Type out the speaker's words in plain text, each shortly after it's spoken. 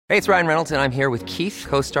Hey, it's Ryan Reynolds, and I'm here with Keith,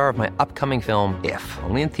 co-star of my upcoming film, If,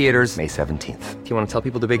 only in theaters May 17th. Do you want to tell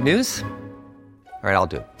people the big news? All right, I'll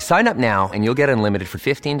do it. Sign up now and you'll get unlimited for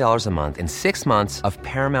 $15 a month and 6 months of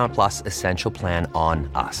Paramount Plus Essential Plan on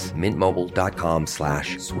us.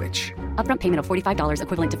 MintMobile.com/switch. Upfront payment of $45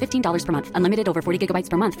 equivalent to $15 per month. Unlimited over 40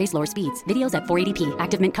 gigabytes per month. Face lower speeds. Videos at 480p.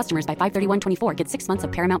 Active Mint customers by 531.24 get 6 months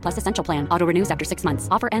of Paramount Plus Essential Plan. Auto renews after 6 months.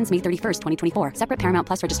 Offer ends May 31st, 2024. Separate Paramount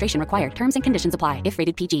Plus registration required. Terms and conditions apply if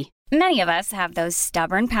rated PG. Many of us have those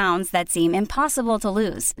stubborn pounds that seem impossible to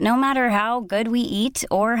lose, no matter how good we eat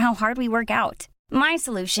or how hard we work out. My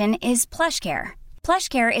solution is PlushCare.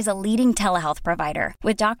 PlushCare is a leading telehealth provider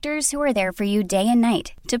with doctors who are there for you day and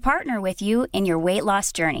night to partner with you in your weight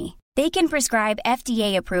loss journey. They can prescribe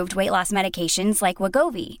FDA-approved weight loss medications like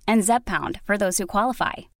Wegovy and Zepbound for those who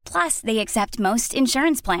qualify. Plus, they accept most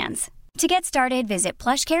insurance plans. To get started, visit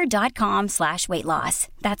plushcare.com/weightloss.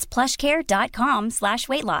 That's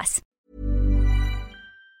plushcare.com/weightloss.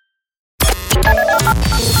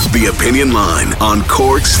 The Opinion Line on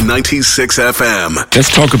Cork's 96 FM.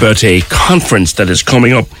 Let's talk about a conference that is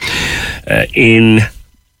coming up in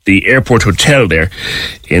the airport hotel there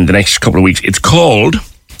in the next couple of weeks. It's called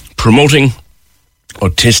Promoting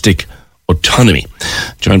Autistic Autonomy.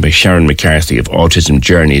 Joined by Sharon McCarthy of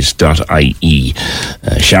autismjourneys.ie.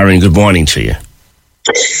 Sharon, good morning to you.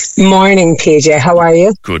 Morning, PJ. How are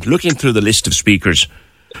you? Good. Looking through the list of speakers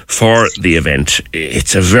for the event,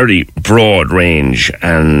 it's a very broad range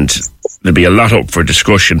and there'll be a lot up for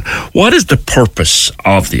discussion. What is the purpose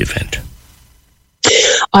of the event?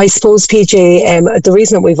 I suppose, PJ, the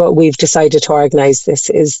reason that we've decided to organise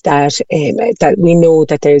this is that that we know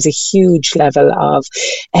that there's a huge level of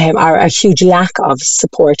or a huge lack of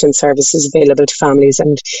support and services available to families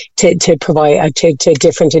and to provide to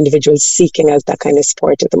different individuals seeking out that kind of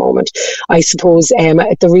support at the moment. I suppose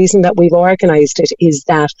the reason that we've organised it is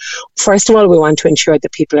that, first of all, we want to ensure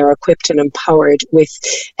that people are equipped and empowered with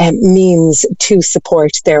means to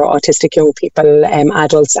support their autistic young people,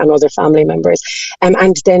 adults and other family members. And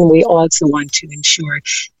then we also want to ensure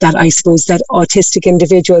that, I suppose, that autistic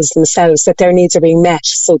individuals themselves, that their needs are being met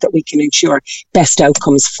so that we can ensure best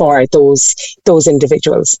outcomes for those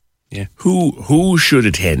individuals. Yeah. Who should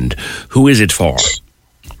attend? Who is it for?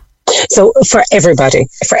 So for everybody,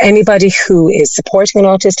 for anybody who is supporting an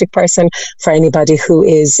autistic person, for anybody who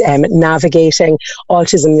is navigating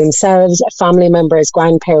autism themselves, family members,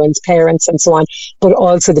 grandparents, parents, and so on. But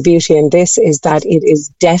also the beauty in this is that it is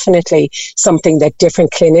definitely something that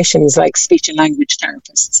different clinicians like speech and language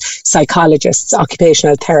therapists, psychologists,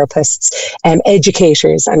 occupational therapists,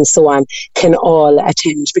 educators, and so on can all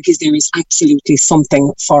attend, because there is absolutely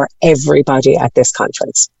something for everybody at this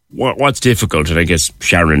conference. What's difficult, and I guess,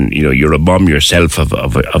 Sharon, you're a mum yourself of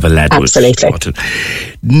a lad with autism.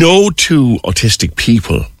 No two autistic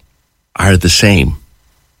people are the same.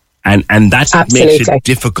 And that makes it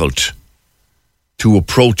difficult to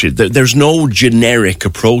approach it. There's no generic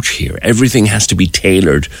approach here. Everything has to be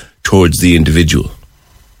tailored towards the individual.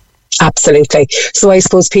 Absolutely. So I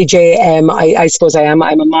suppose, PJ, I'm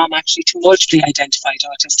a mom actually to multiply identified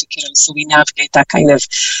autistic kiddos. So we navigate that kind of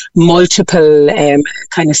multiple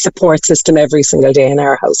kind of support system every single day in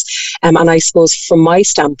our house. And I suppose from my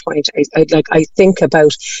standpoint, I think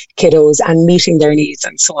about kiddos and meeting their needs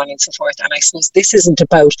and so on and so forth. And I suppose this isn't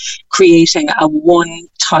about creating one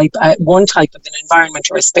type of an environment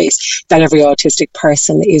or a space that every autistic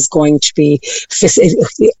person is going to be,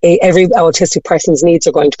 every autistic person's needs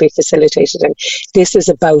are going to be facilitated. And this is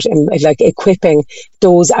about equipping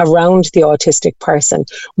those around the autistic person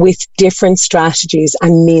with different strategies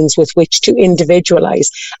and means with which to individualize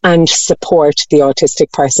and support the autistic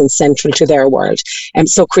person central to their world. And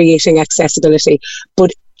so creating accessibility,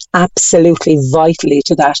 but absolutely vitally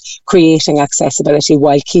to that, creating accessibility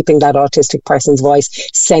while keeping that autistic person's voice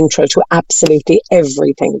central to absolutely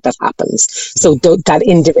everything that happens. So that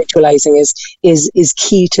individualizing is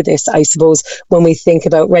key to this, I suppose, when we think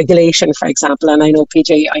about regulation, for example. And I know,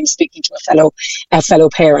 PJ, I'm speaking to a fellow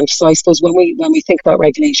parent. So I suppose when we think about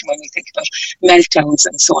regulation, when we think about meltdowns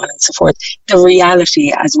and so on and so forth, the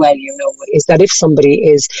reality as well, is that if somebody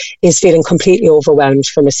is feeling completely overwhelmed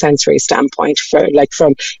from a sensory standpoint,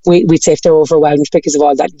 we'd say if they're overwhelmed because of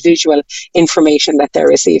all that visual information that they're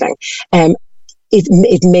receiving,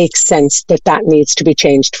 it makes sense that needs to be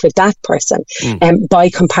changed for that person. By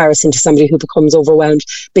comparison to somebody who becomes overwhelmed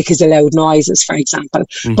because of loud noises, for example.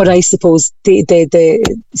 But I suppose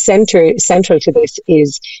the central to this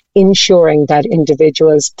is ensuring that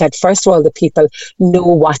individuals, that first of all, the people know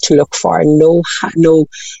what to look for, know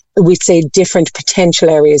we'd say different potential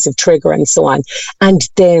areas of trigger and so on, and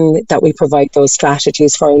then that we provide those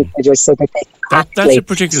strategies for individuals so that they can That's a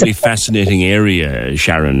particularly fascinating area,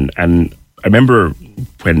 Sharon. And I remember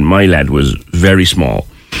when my lad was very small,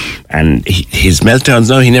 and his meltdowns,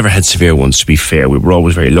 no, he never had severe ones, to be fair. We were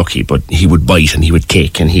always very lucky, but he would bite and he would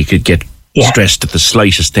kick and he could get stressed at the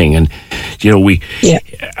slightest thing. And,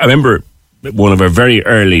 I remember one of our very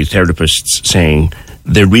early therapists saying,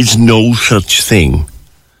 there is no such thing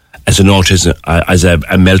as an autism, as a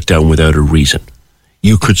meltdown without a reason.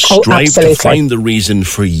 You could strive to find the reason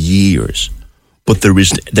for years, but there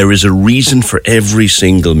is a reason for every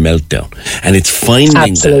single meltdown, and it's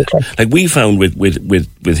finding that. Like we found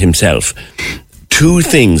with himself, two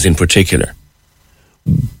things in particular: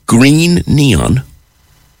 green neon,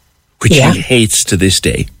 which he hates to this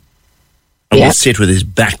day, and will sit with his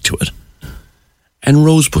back to it, and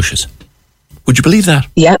rose bushes. Would you believe that?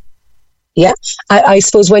 Yeah. Yeah, I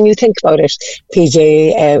suppose when you think about it,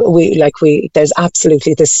 PJ,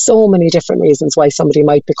 there's so many different reasons why somebody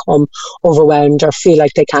might become overwhelmed or feel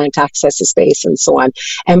like they can't access a space and so on.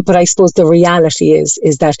 But I suppose the reality is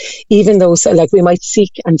that even though, we might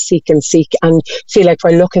seek and feel like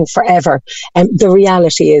we're looking forever, the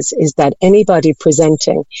reality is that anybody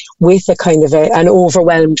presenting with a kind of an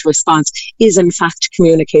overwhelmed response is in fact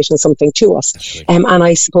communicating something to us. And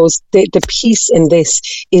I suppose the piece in this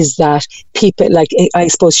is that people, I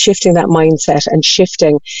suppose, shifting that mindset and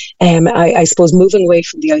shifting, I suppose, moving away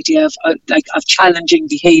from the idea of challenging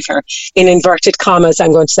behaviour in inverted commas.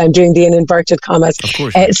 I'm going to say I'm doing the in inverted commas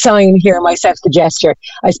sign here myself, the gesture,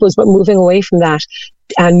 I suppose, but moving away from that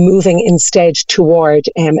and moving instead toward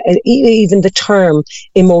even the term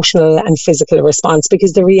emotional and physical response,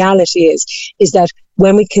 because the reality is that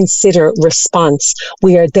when we consider response,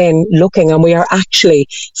 we are then looking and we are actually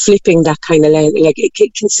flipping that kind of lens,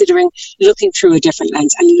 considering looking through a different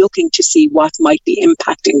lens and looking to see what might be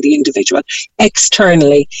impacting the individual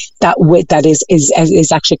externally that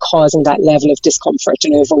is actually causing that level of discomfort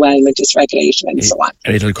and overwhelm and dysregulation and so on.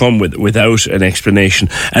 And it'll come without an explanation.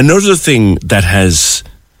 Another thing that has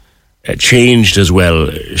changed as well,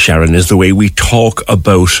 Sharon, is the way we talk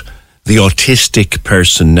about the autistic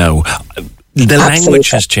person now. The language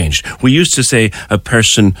has changed. We used to say a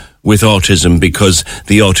person with autism because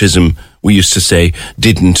the autism, we used to say,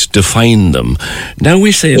 didn't define them. Now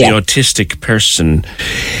we say the autistic person,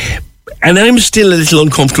 and I'm still a little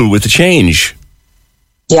uncomfortable with the change.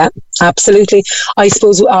 Yeah, absolutely. I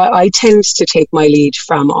suppose I tend to take my lead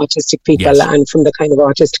from autistic people and from the kind of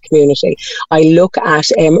autistic community. I look at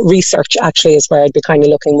research, actually, is where I'd be kind of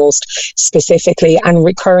looking most specifically, and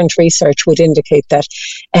recurrent research would indicate that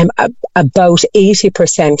about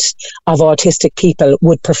 80% of autistic people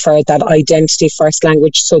would prefer that identity first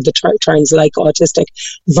language, so the terms like autistic,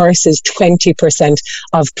 versus 20%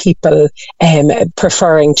 of people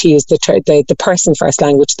preferring to use the person first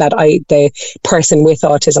language, the person with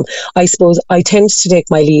autism. I suppose I tend to take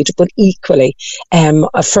my lead, but equally,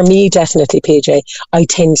 for me, definitely, PJ, I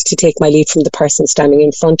tend to take my lead from the person standing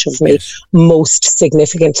in front of me most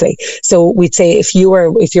significantly. So we'd say if you're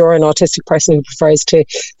an autistic person who prefers to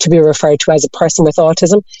be referred to as a person with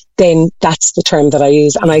autism, then that's the term that I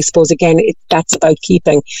use. And I suppose, again, that's about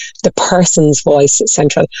keeping the person's voice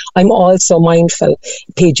central. I'm also mindful,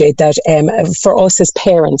 PJ, that for us as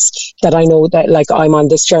parents, that I know that I'm on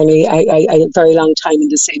this journey a very long time in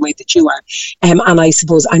the same way that you are. And I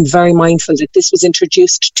suppose I'm very mindful that this was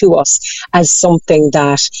introduced to us as something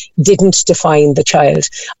that didn't define the child.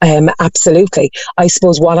 Absolutely. I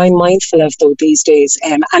suppose what I'm mindful of, though, these days,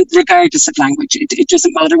 and regardless of language, it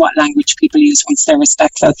doesn't matter what language people use once they're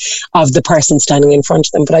respectful of the person standing in front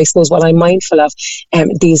of them. But I suppose what I'm mindful of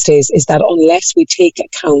these days is that unless we take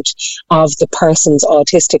account of the person's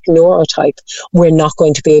autistic neurotype, we're not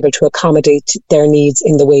going to be able to accommodate their needs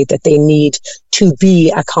in the way that they need to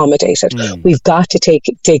be accommodated. We've got to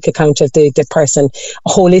take account of the person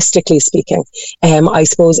holistically speaking. I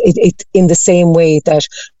suppose it in the same way that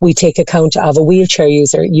we take account of a wheelchair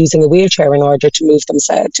user using a wheelchair in order to move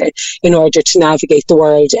themselves, in order to navigate the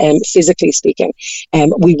world, physically speaking.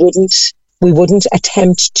 We wouldn't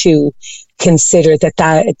attempt to consider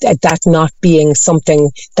that not being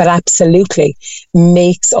something that absolutely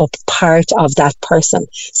makes up part of that person.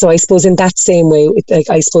 So I suppose in that same way,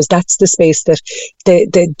 I suppose that's the space that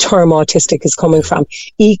the term autistic is coming from.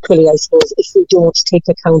 Equally, I suppose, if we don't take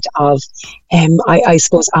account of, I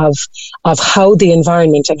suppose, of how the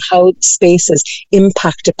environment and how spaces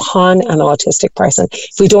impact upon an autistic person,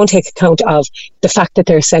 if we don't take account of the fact that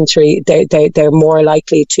they're more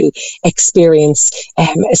likely to experience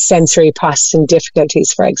sensory processing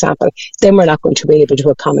difficulties, for example, then we're not going to be able to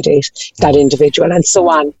accommodate that individual, and so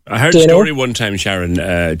on. I heard a story one time, Sharon.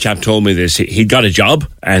 A chap told me this. He got a job,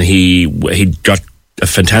 and he got a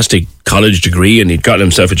fantastic college degree, and he'd gotten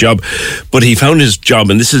himself a job, but he found his job,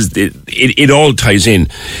 and this is it all ties in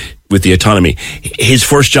with the autonomy. His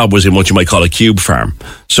first job was in what you might call a cube farm.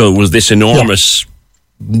 So it was this enormous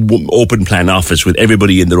open plan office with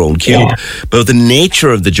everybody in their own cube. Yeah. But the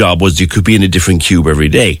nature of the job was you could be in a different cube every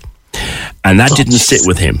day. And that didn't sit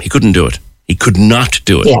with him. He couldn't do it. He could not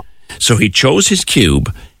do it. Yeah. So he chose his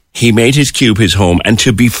cube. He made his cube his home. And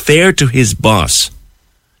to be fair to his boss,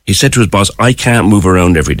 he said to his boss, I can't move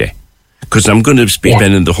around every day because I'm going to be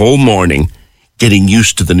spending the whole morning getting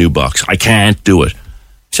used to the new box. I can't do it.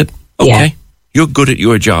 He said, okay, you're good at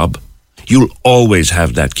your job. You'll always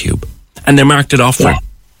have that cube. And they marked it off for him.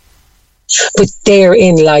 But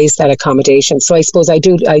therein lies that accommodation. So I suppose I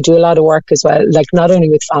do a lot of work as well, like not only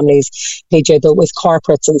with families, PJ, but with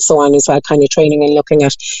corporates and so on as well, kind of training and looking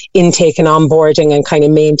at intake and onboarding and kind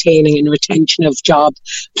of maintaining and retention of job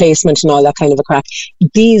placement and all that kind of a crack.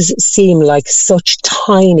 These seem like such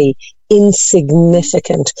tiny,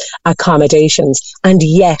 insignificant accommodations, and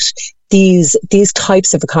yet these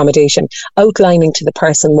types of accommodation, outlining to the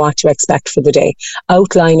person what to expect for the day,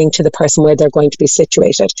 outlining to the person where they're going to be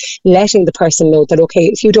situated, letting the person know that, okay,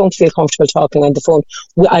 if you don't feel comfortable talking on the phone,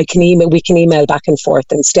 we can email back and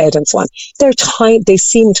forth instead, and so on. They're tiny, they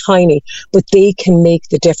seem tiny, but they can make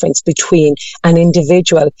the difference between an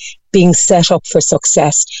individual being set up for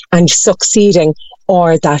success and succeeding,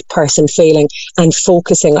 or that person failing and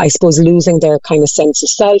focusing, I suppose, losing their kind of sense of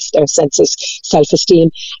self, their sense of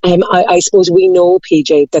self-esteem. I suppose we know,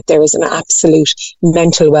 PJ, that there is an absolute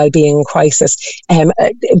mental well-being crisis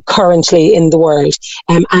currently in the world,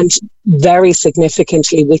 and very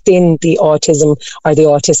significantly within the autism or the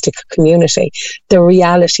autistic community. The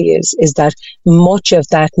reality is that much of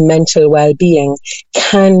that mental well-being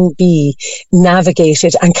can be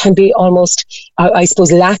navigated and can be almost, I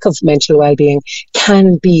suppose, lack of mental well-being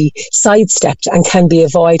can be sidestepped and can be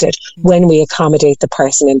avoided when we accommodate the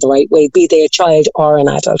person in the right way, be they a child or an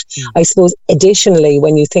adult. I suppose additionally,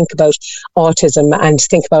 when you think about autism and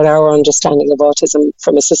think about our understanding of autism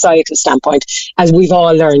from a societal standpoint, as we've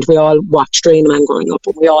all learned, we all watched Rain Man growing up,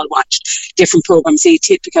 and we all watched different programs.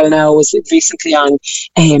 Atypical now was recently on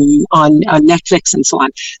Netflix and so on.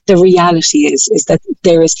 The reality is that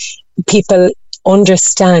there is people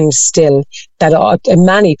understand still that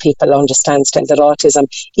many people understand still that autism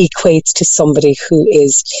equates to somebody who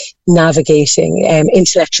is navigating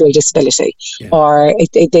intellectual disability, or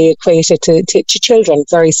they equate it to children,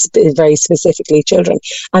 very specifically children.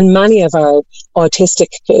 And many of the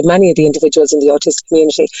individuals in the autistic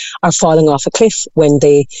community are falling off a cliff when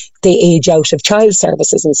they age out of child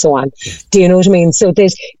services and so on. Do you know what I mean? So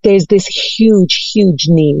there's this huge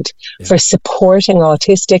need for supporting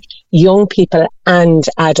autistic young people and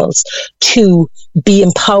adults to be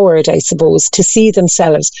empowered, I suppose, to see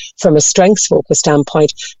themselves from a strengths-focused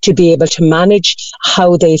standpoint, to be able to manage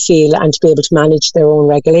how they feel and to be able to manage their own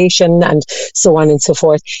regulation and so on and so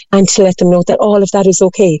forth, and to let them know that all of that is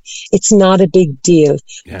okay. It's not a big deal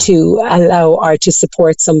to allow or to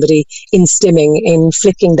support somebody in stimming, in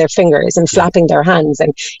flicking their fingers and flapping their hands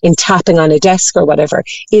and in tapping on a desk or whatever,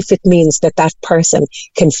 if it means that person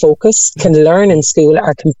can focus, can learn in school,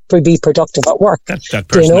 or can be productive at work. That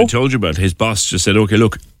person I told you about, his boss just said, okay,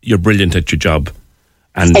 look, you're brilliant at your job,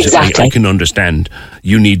 and I can understand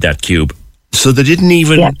you need that cube. So they didn't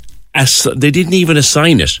even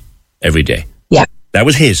assign it every day. Yeah, that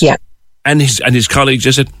was his. Yeah, and his colleagues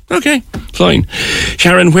just said, okay, fine.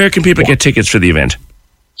 Sharon, where can people get tickets for the event?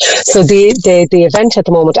 So the event at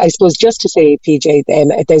the moment, I suppose, just to say, PJ,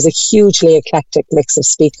 there's a hugely eclectic mix of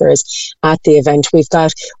speakers at the event. We've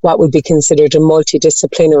got what would be considered a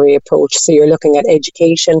multidisciplinary approach. So you're looking at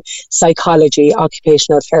education, psychology,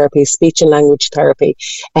 occupational therapy, speech and language therapy,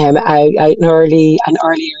 an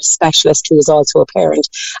earlier specialist who is also a parent,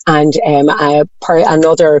 and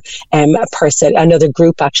another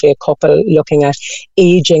group, actually a couple, looking at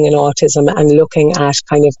aging and autism and looking at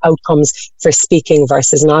kind of outcomes for speaking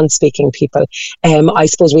versus as non-speaking people. I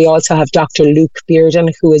suppose we also have Dr. Luke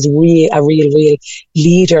Bearden, who is a real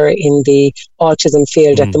leader in the autism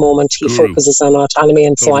field at the moment. He focuses on autonomy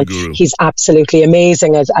and so on. He's absolutely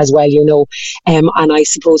amazing as well, you know. And I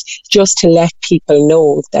suppose just to let people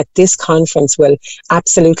know that this conference will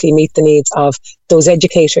absolutely meet the needs of those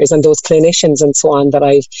educators and those clinicians and so on that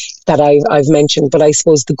I've mentioned. But I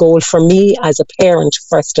suppose the goal for me as a parent,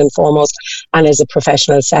 first and foremost, and as a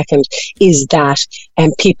professional second, is that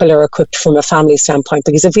people are equipped from a family standpoint.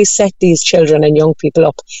 Because if we set these children and young people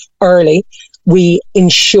up early, we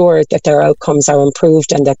ensure that their outcomes are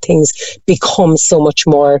improved and that things become so much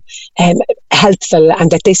more helpful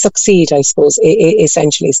and that they succeed, I suppose,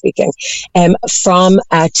 essentially speaking. From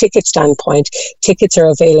a ticket standpoint, tickets are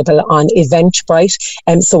available on Eventbrite.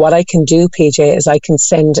 So what I can do, PJ, is I can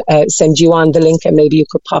send you on the link, and maybe you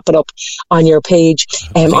could pop it up on your page,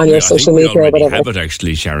 on your social media or whatever. I have it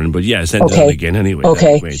actually, Sharon, but yeah, send it on again anyway.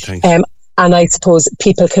 Okay. Great, thanks. And I suppose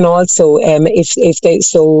people can also, if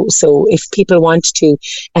people want to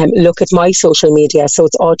look at my social media, so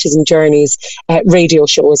it's Autism Journeys radio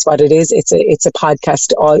show is what it is. It's a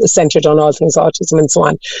podcast centered on all things autism and so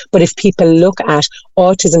on. But if people look at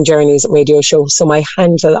Autism Journeys radio show, so my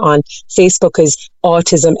handle on Facebook is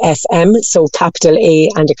Autism FM, so capital A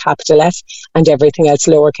and a capital F and everything else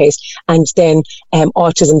lowercase. And then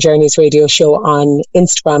Autism Journeys radio show on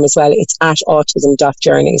Instagram as well. It's at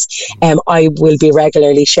autism.journeys. I will be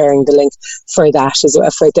regularly sharing the link for that as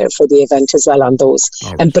well, for the event as well on those.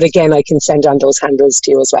 Right. But again, I can send on those handles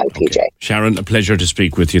to you as well, PJ. Sharon, a pleasure to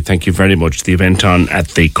speak with you. Thank you very much. The event at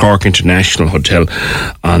the Cork International Hotel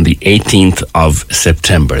on the 18th of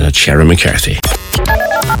September. That's Sharon McCarthy.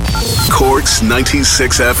 Cork's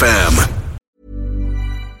 96 FM.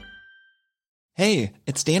 Hey,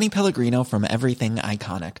 it's Danny Pellegrino from Everything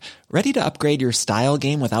Iconic. Ready to upgrade your style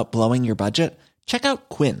game without blowing your budget? Check out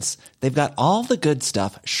Quince. They've got all the good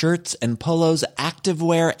stuff, shirts and polos,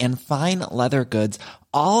 activewear, and fine leather goods,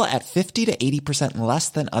 all at 50 to 80% less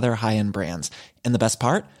than other high-end brands. And the best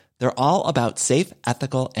part? They're all about safe,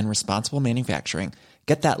 ethical, and responsible manufacturing.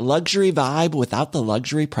 Get that luxury vibe without the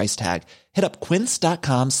luxury price tag. Hit up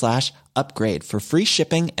quince.com/upgrade for free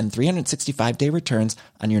shipping and 365-day returns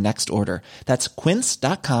on your next order. That's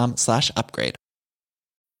quince.com/upgrade.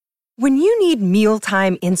 When you need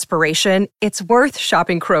mealtime inspiration, it's worth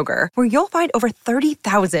shopping Kroger, where you'll find over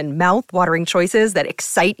 30,000 mouth-watering choices that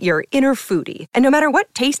excite your inner foodie. And no matter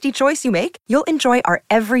what tasty choice you make, you'll enjoy our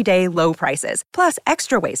everyday low prices, plus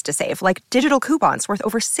extra ways to save, like digital coupons worth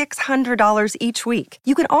over $600 each week.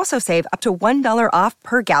 You can also save up to $1 off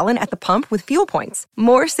per gallon at the pump with fuel points.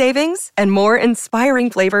 More savings and more inspiring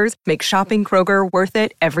flavors make shopping Kroger worth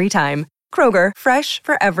it every time. Kroger, fresh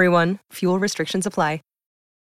for everyone. Fuel restrictions apply.